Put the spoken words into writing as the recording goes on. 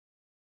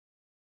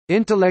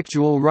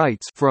Intellectual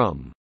rights,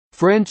 from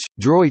French,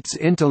 droits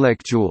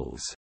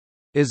intellectuels,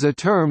 is a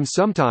term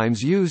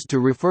sometimes used to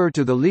refer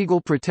to the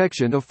legal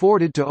protection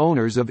afforded to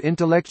owners of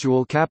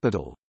intellectual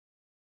capital.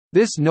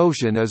 This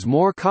notion is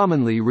more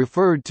commonly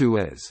referred to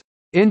as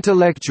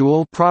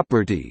intellectual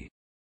property,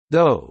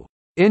 though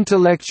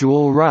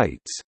intellectual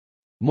rights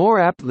more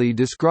aptly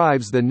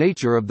describes the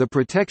nature of the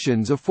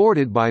protections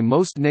afforded by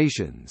most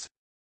nations.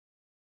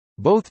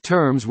 Both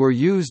terms were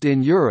used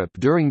in Europe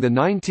during the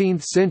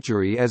 19th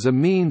century as a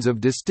means of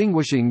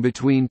distinguishing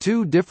between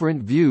two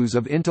different views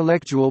of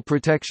intellectual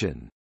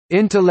protection.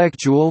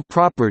 Intellectual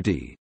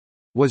property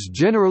was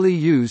generally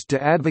used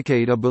to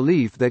advocate a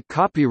belief that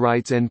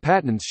copyrights and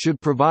patents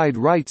should provide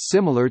rights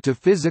similar to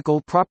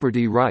physical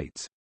property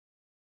rights.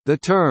 The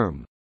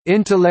term,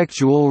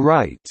 intellectual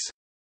rights,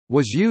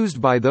 was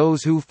used by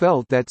those who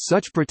felt that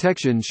such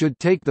protection should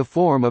take the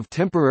form of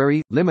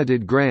temporary,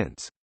 limited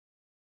grants.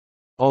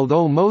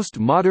 Although most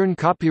modern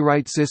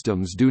copyright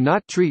systems do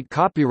not treat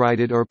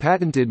copyrighted or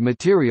patented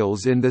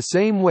materials in the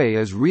same way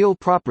as real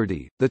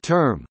property, the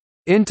term,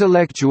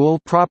 intellectual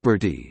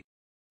property,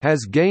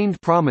 has gained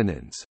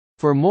prominence.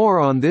 For more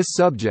on this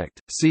subject,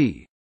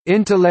 see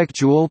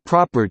intellectual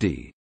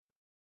property.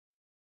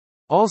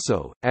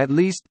 Also, at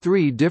least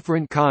three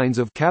different kinds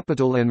of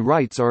capital and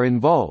rights are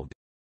involved.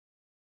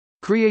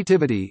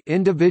 Creativity,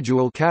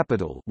 individual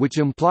capital, which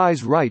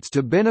implies rights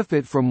to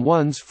benefit from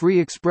one's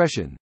free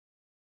expression.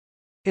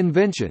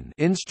 Invention,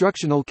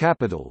 instructional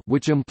capital,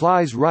 which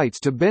implies rights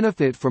to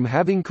benefit from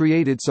having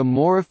created some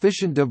more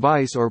efficient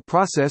device or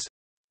process.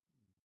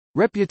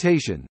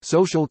 Reputation,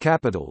 social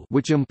capital,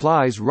 which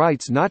implies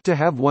rights not to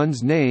have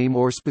one's name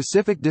or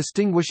specific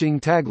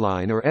distinguishing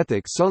tagline or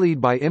ethic sullied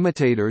by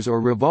imitators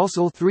or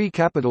revulsal. Three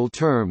capital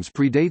terms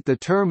predate the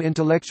term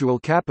intellectual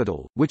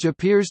capital, which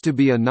appears to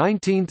be a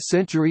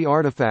 19th-century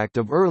artifact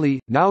of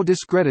early, now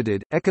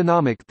discredited,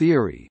 economic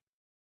theory.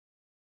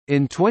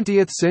 In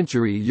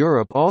 20th-century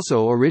Europe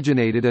also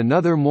originated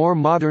another more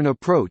modern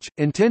approach,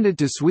 intended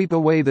to sweep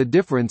away the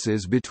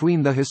differences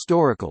between the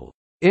historical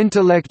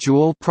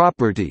intellectual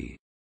property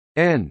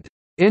and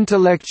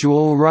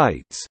intellectual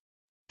rights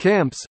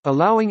camps,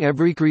 allowing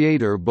every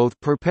creator both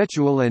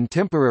perpetual and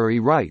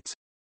temporary rights.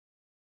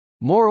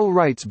 Moral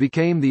rights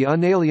became the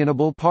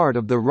unalienable part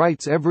of the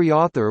rights every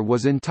author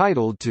was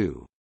entitled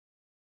to.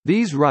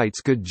 These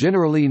rights could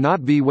generally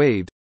not be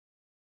waived.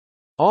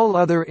 All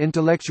other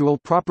intellectual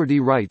property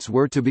rights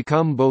were to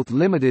become both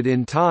limited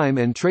in time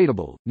and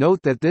tradable.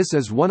 Note that this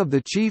is one of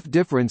the chief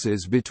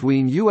differences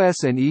between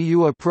US and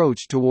EU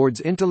approach towards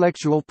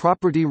intellectual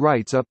property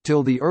rights up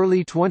till the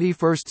early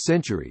 21st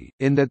century,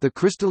 in that the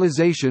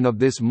crystallization of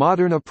this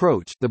modern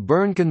approach, the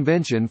Berne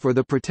Convention for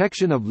the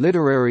Protection of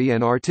Literary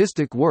and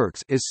Artistic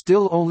Works, is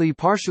still only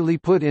partially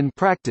put in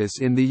practice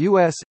in the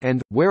US,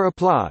 and, where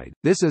applied,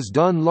 this is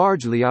done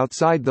largely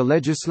outside the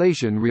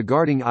legislation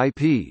regarding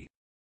IP.